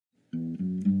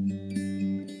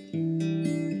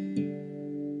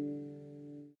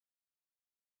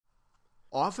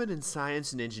Often in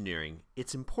science and engineering,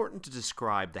 it's important to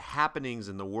describe the happenings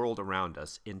in the world around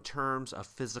us in terms of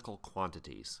physical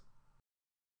quantities.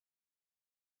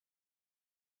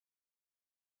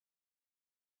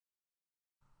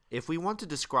 If we want to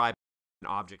describe an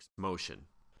object's motion,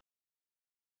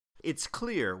 it's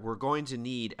clear we're going to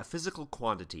need a physical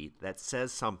quantity that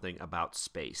says something about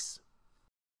space.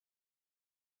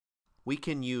 We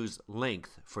can use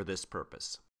length for this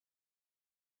purpose.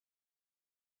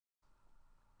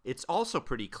 It's also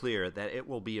pretty clear that it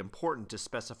will be important to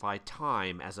specify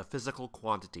time as a physical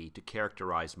quantity to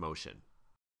characterize motion.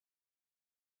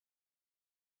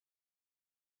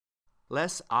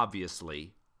 Less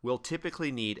obviously, we'll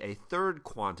typically need a third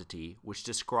quantity which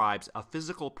describes a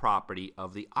physical property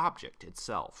of the object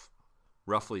itself.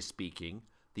 Roughly speaking,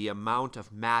 the amount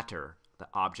of matter the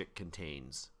object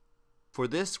contains. For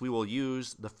this, we will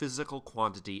use the physical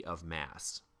quantity of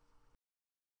mass.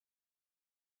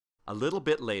 A little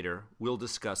bit later, we'll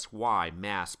discuss why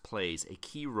mass plays a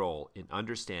key role in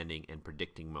understanding and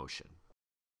predicting motion.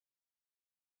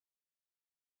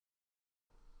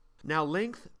 Now,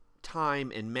 length,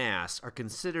 time, and mass are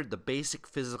considered the basic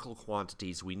physical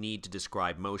quantities we need to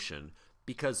describe motion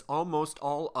because almost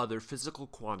all other physical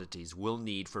quantities we'll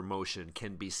need for motion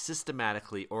can be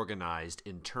systematically organized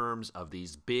in terms of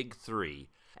these big three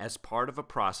as part of a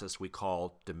process we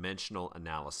call dimensional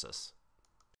analysis.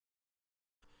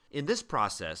 In this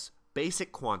process,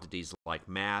 basic quantities like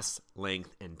mass,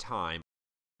 length, and time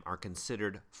are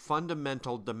considered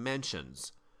fundamental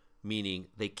dimensions, meaning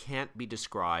they can't be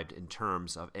described in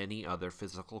terms of any other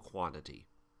physical quantity.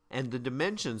 And the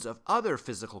dimensions of other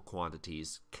physical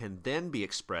quantities can then be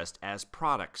expressed as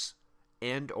products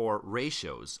and/or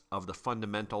ratios of the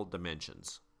fundamental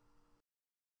dimensions.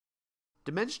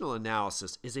 Dimensional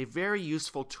analysis is a very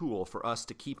useful tool for us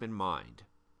to keep in mind.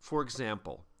 For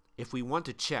example, if we want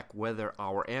to check whether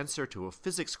our answer to a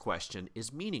physics question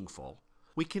is meaningful,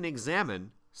 we can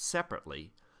examine,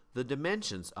 separately, the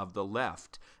dimensions of the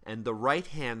left and the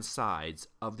right-hand sides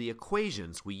of the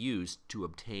equations we used to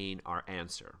obtain our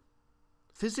answer.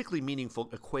 Physically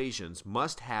meaningful equations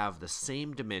must have the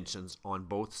same dimensions on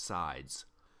both sides,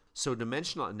 so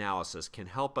dimensional analysis can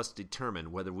help us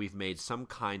determine whether we've made some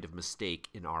kind of mistake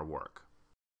in our work.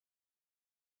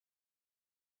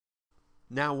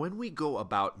 Now, when we go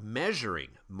about measuring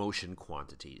motion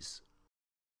quantities,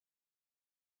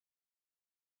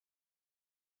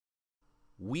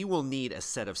 we will need a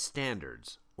set of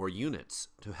standards, or units,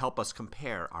 to help us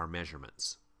compare our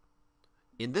measurements.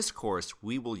 In this course,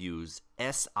 we will use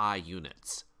SI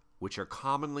units, which are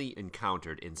commonly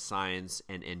encountered in science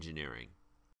and engineering.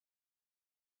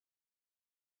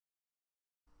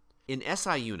 In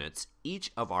SI units,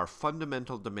 each of our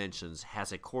fundamental dimensions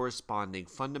has a corresponding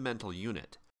fundamental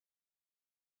unit,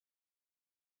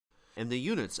 and the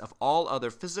units of all other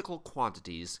physical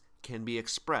quantities can be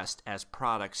expressed as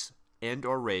products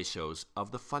and/or ratios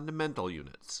of the fundamental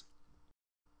units.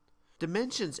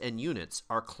 Dimensions and units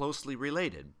are closely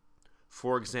related.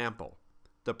 For example,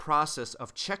 the process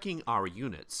of checking our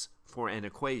units for an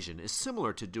equation is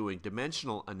similar to doing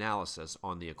dimensional analysis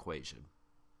on the equation.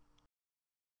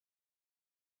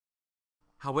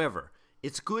 However,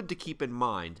 it's good to keep in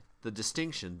mind the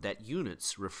distinction that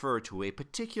units refer to a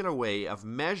particular way of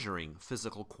measuring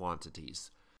physical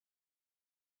quantities,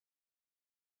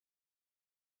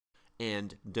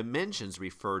 and dimensions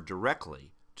refer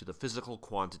directly to the physical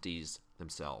quantities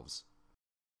themselves.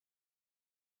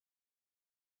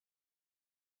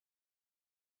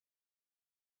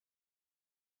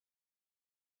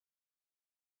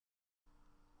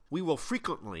 We will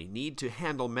frequently need to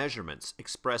handle measurements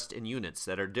expressed in units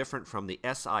that are different from the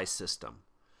SI system,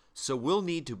 so we'll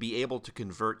need to be able to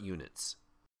convert units.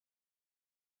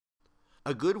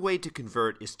 A good way to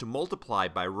convert is to multiply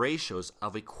by ratios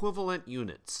of equivalent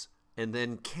units, and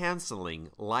then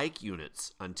canceling like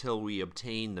units until we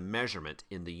obtain the measurement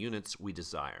in the units we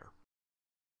desire.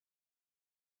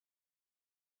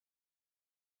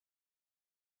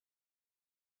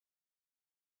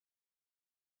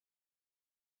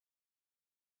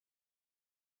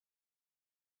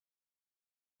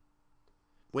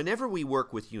 Whenever we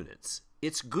work with units,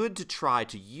 it's good to try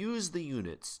to use the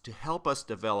units to help us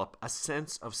develop a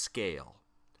sense of scale,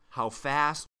 how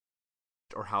fast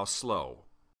or how slow,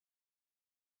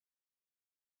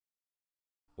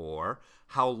 or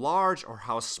how large or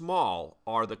how small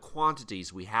are the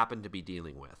quantities we happen to be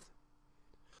dealing with.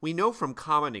 We know from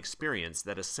common experience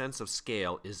that a sense of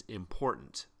scale is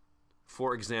important.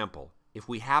 For example, if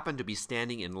we happen to be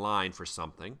standing in line for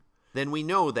something, then we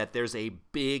know that there's a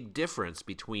big difference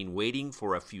between waiting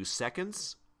for a few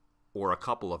seconds, or a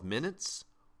couple of minutes,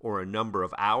 or a number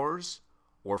of hours,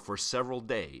 or for several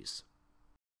days.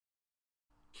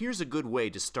 Here's a good way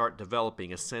to start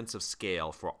developing a sense of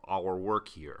scale for our work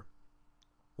here.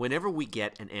 Whenever we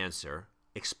get an answer,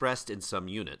 expressed in some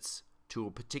units, to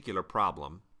a particular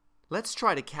problem, let's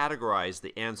try to categorize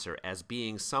the answer as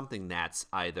being something that's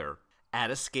either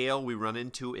at a scale we run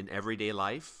into in everyday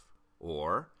life,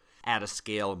 or at a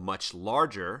scale much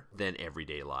larger than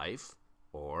everyday life,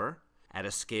 or at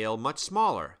a scale much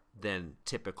smaller than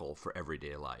typical for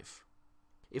everyday life.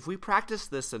 If we practice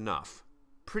this enough,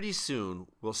 pretty soon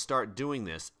we'll start doing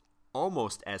this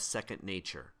almost as second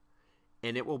nature,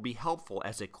 and it will be helpful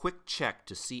as a quick check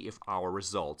to see if our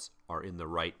results are in the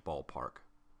right ballpark.